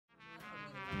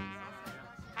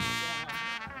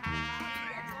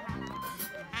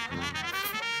Hi,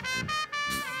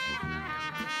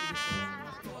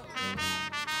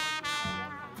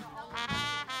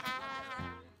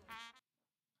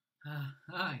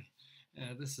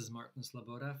 this is Martin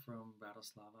Sloboda from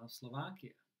Bratislava,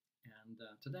 Slovakia, and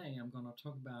today I'm going to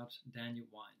talk about Danube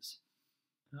Wines.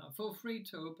 Feel free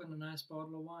to open a nice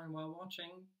bottle of wine while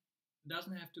watching. It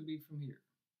doesn't have to be from here.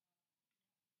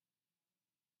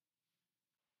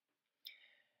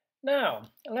 Now,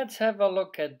 let's have a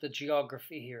look at the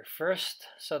geography here first,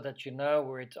 so that you know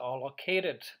where it's all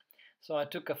located. So I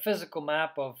took a physical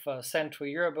map of Central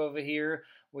Europe over here,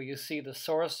 where you see the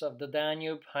source of the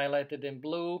Danube highlighted in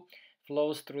blue,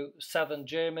 flows through southern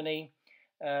Germany,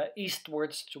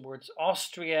 eastwards towards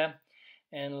Austria,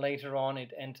 and later on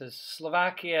it enters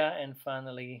Slovakia, and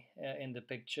finally in the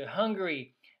picture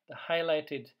Hungary. The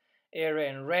highlighted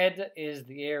area in red is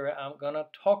the area I'm going to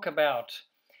talk about.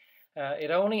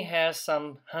 It only has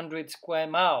some 100 square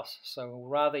miles, so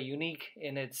rather unique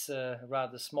in its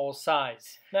rather small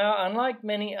size. Now, unlike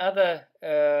many other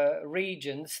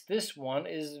regions, this one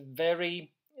is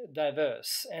very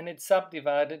diverse, and it's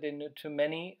subdivided into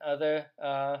many other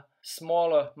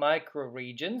smaller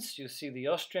micro-regions. You see the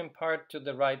Austrian part to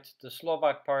the right, the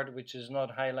Slovak part, which is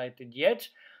not highlighted yet.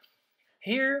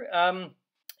 Here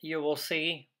you will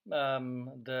see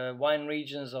the wine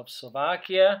regions of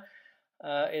Slovakia,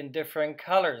 in different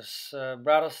colors.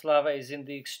 Bratislava is in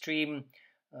the extreme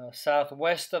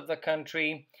southwest of the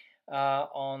country,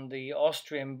 on the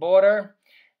Austrian border,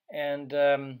 and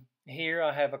here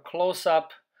I have a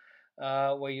close-up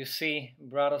where you see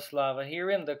Bratislava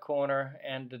here in the corner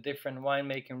and the different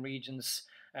winemaking regions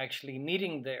actually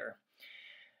meeting there.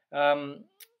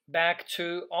 Back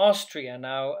to Austria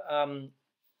now.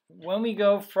 When we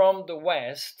go from the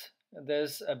west,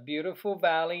 there's a beautiful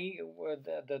valley where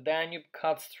the Danube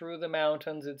cuts through the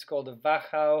mountains. It's called the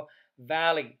Wachau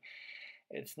Valley.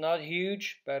 It's not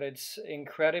huge, but it's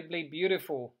incredibly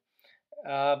beautiful.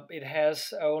 It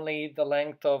has only the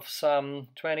length of some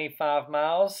 25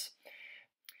 miles.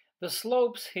 The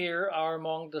slopes here are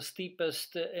among the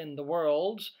steepest in the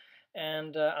world,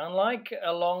 and unlike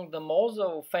along the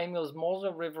Mosel, famous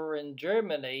Mosel River in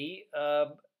Germany,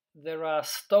 there are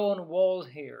stone walls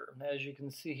here, as you can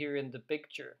see here in the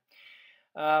picture.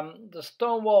 The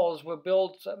stone walls were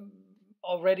built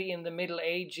already in the Middle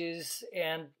Ages,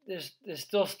 and they're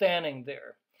still standing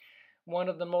there. One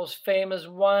of the most famous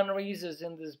wineries is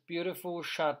in this beautiful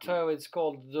chateau. It's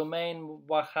called Domaine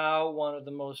Wachau, one of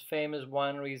the most famous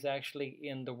wineries actually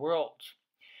in the world.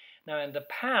 Now, in the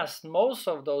past, most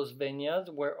of those vineyards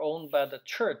were owned by the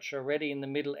church already in the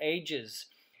Middle Ages.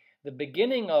 The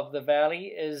beginning of the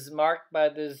valley is marked by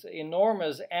this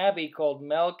enormous abbey called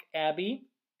Melk Abbey.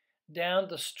 Down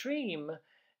the stream,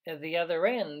 at the other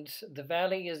end, the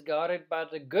valley is guarded by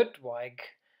the Goodwijk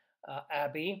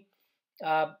Abbey.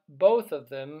 Both of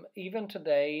them, even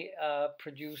today,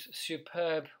 produce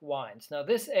superb wines. Now,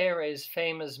 this area is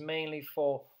famous mainly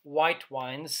for white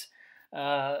wines,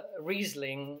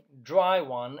 Riesling, dry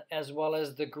one, as well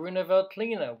as the Grüne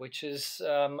Veltliner, which is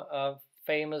a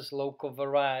famous local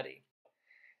variety.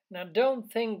 Now,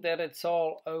 don't think that it's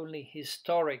all only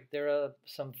historic. There are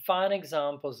some fine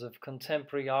examples of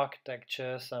contemporary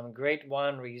architecture, some great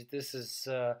wineries. This is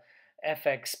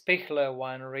FX Pichler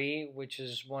winery, which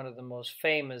is one of the most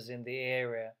famous in the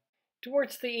area.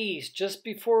 Towards the east, just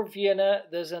before Vienna,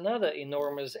 there's another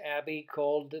enormous abbey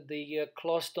called the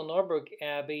Klosterneuburg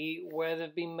Abbey, where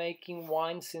they've been making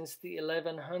wine since the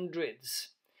 1100s.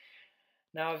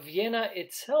 Now, Vienna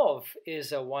itself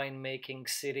is a winemaking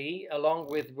city, along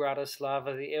with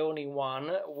Bratislava, the only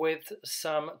one, with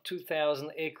some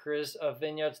 2,000 acres of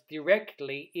vineyards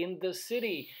directly in the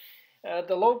city.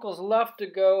 The locals love to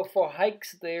go for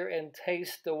hikes there and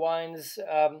taste the wines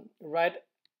right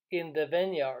in the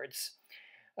vineyards.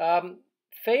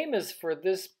 Famous for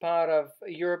this part of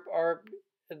Europe are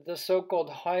the so-called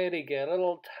Heilige,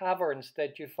 little taverns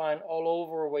that you find all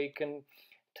over where you can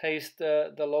taste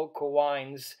the local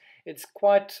wines. It's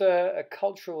quite a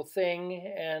cultural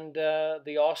thing, and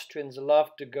the Austrians love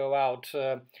to go out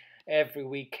every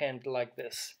weekend like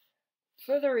this.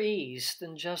 Further east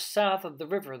and just south of the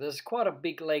river, there's quite a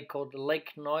big lake called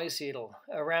Lake Neusiedl,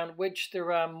 around which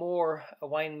there are more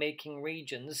winemaking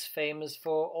regions famous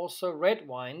for also red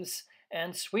wines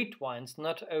and sweet wines,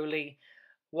 not only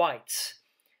whites.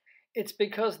 It's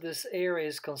because this area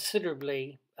is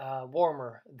considerably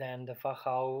warmer than the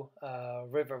Wachau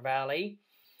River Valley.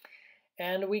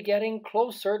 And we're getting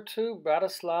closer to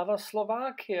Bratislava,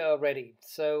 Slovakia already.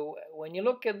 So when you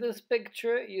look at this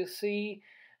picture, you see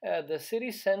the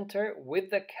city center with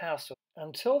the castle.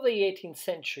 Until the 18th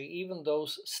century, even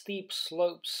those steep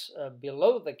slopes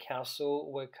below the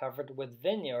castle were covered with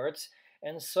vineyards,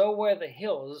 and so were the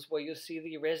hills where you see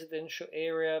the residential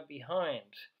area behind.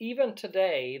 Even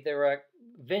today, there are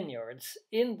vineyards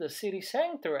in the city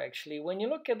center, actually. When you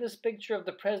look at this picture of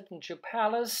the presidential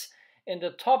palace, in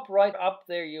the top right up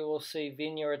there, you will see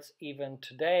vineyards even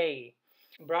today.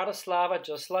 Bratislava,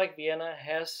 just like Vienna,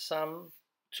 has some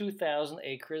 2,000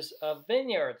 acres of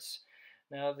vineyards.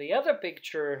 Now, the other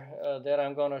picture that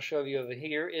I'm going to show you over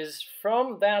here is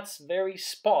from that very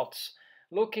spot,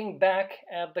 looking back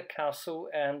at the castle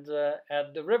and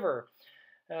at the river.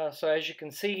 So as you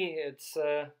can see, it's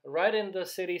right in the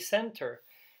city center.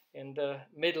 In the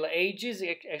Middle Ages,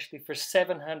 actually for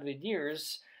 700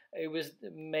 years, it was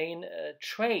the main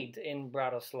trade in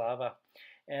Bratislava.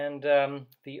 And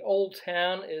the old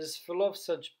town is full of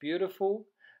such beautiful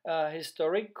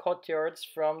historic courtyards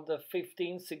from the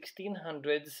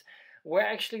 1600s, where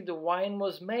actually the wine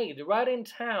was made. Right in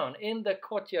town, in the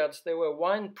courtyards, there were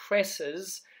wine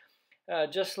presses,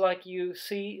 just like you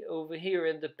see over here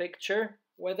in the picture,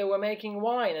 where they were making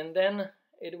wine, and then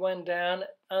it went down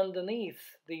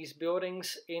underneath these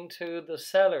buildings into the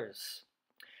cellars.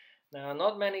 Now,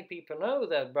 not many people know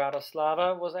that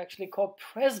Bratislava was actually called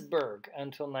Pressburg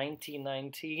until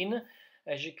 1919,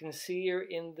 as you can see here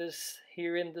in this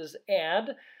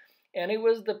ad, and it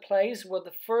was the place where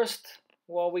the first,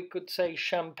 well, we could say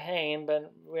champagne, but in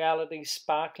reality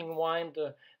sparkling wine,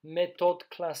 the Méthode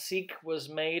Classique, was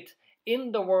made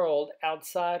in the world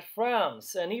outside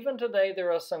France. And even today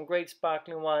there are some great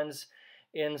sparkling wines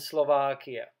in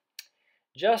Slovakia.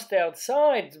 Just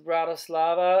outside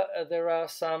Bratislava, there are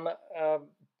some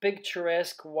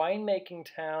picturesque winemaking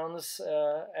towns,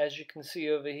 as you can see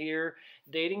over here,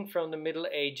 dating from the Middle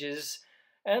Ages.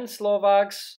 And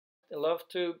Slovaks love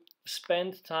to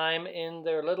spend time in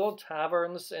their little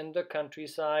taverns in the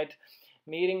countryside,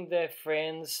 meeting their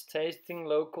friends, tasting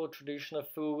local traditional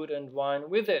food and wine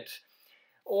with it.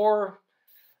 Or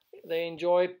they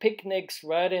enjoy picnics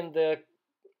right in the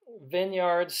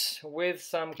vineyards with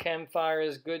some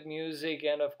campfires, good music,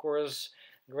 and of course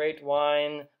great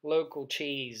wine, local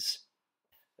cheese.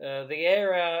 The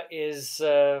area is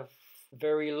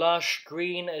very lush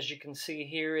green, as you can see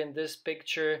here in this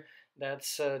picture.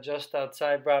 That's just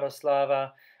outside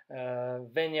Bratislava.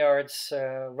 Vineyards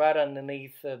right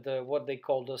underneath what they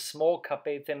call the Small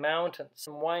Carpathian Mountains.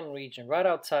 Some wine region right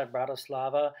outside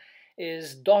Bratislava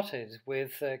is dotted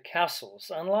with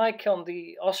castles. Unlike on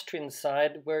the Austrian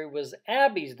side, where it was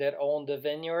abbeys that owned the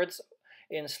vineyards,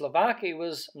 in Slovakia it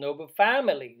was noble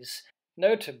families,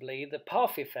 notably the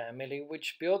Palffy family,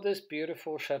 which built this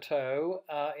beautiful chateau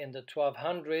in the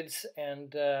 1200s,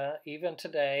 and even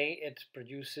today it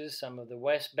produces some of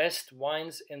the best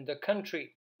wines in the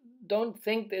country. Don't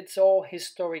think it's all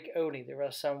historic only. There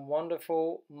are some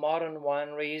wonderful modern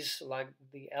wineries like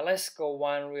the Alesko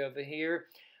winery over here,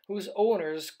 whose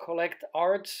owners collect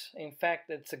art. In fact,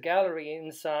 it's a gallery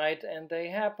inside, and they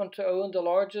happen to own the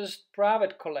largest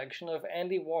private collection of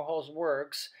Andy Warhol's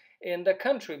works in the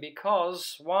country.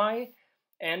 Because, why?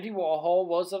 Andy Warhol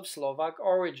was of Slovak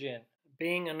origin.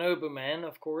 Being a nobleman,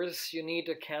 of course, you need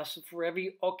a castle for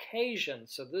every occasion.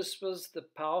 So this was the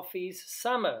Palffy's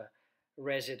summer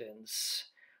residence.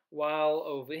 While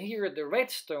over here, the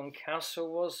Redstone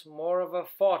Castle was more of a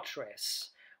fortress,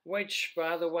 which,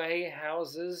 by the way,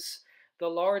 houses the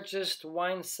largest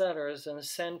wine cellars in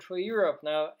Central Europe.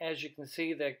 Now, as you can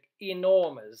see, they're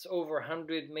enormous, over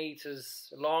 100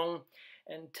 meters long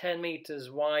and 10 meters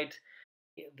wide.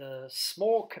 The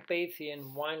Small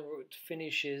Carpathian wine route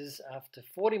finishes after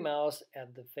 40 miles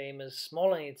at the famous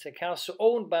Smolenica Castle,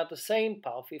 owned by the same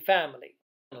Palffy family.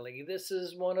 This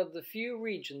is one of the few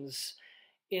regions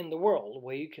in the world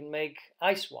where you can make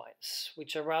ice wines,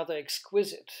 which are rather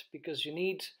exquisite because you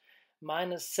need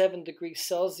 -7 degrees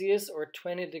Celsius or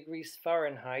 20 degrees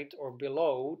Fahrenheit or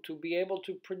below to be able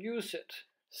to produce it.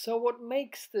 So what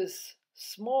makes this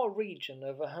small region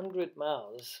of 100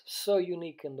 miles so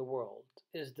unique in the world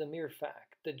is the mere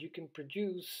fact that you can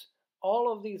produce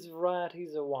all of these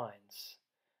varieties of wines,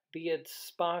 be it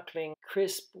sparkling,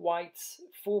 crisp whites,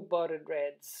 full-bodied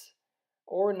reds,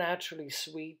 or naturally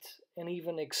sweet and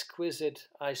even exquisite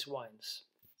ice wines.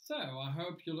 So, I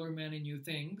hope you learned many new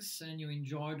things and you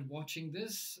enjoyed watching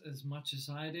this as much as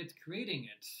I did creating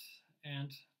it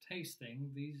and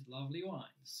tasting these lovely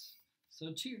wines.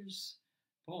 So cheers,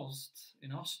 Prost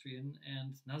in Austrian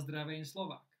and na zdravé in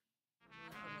Slovak.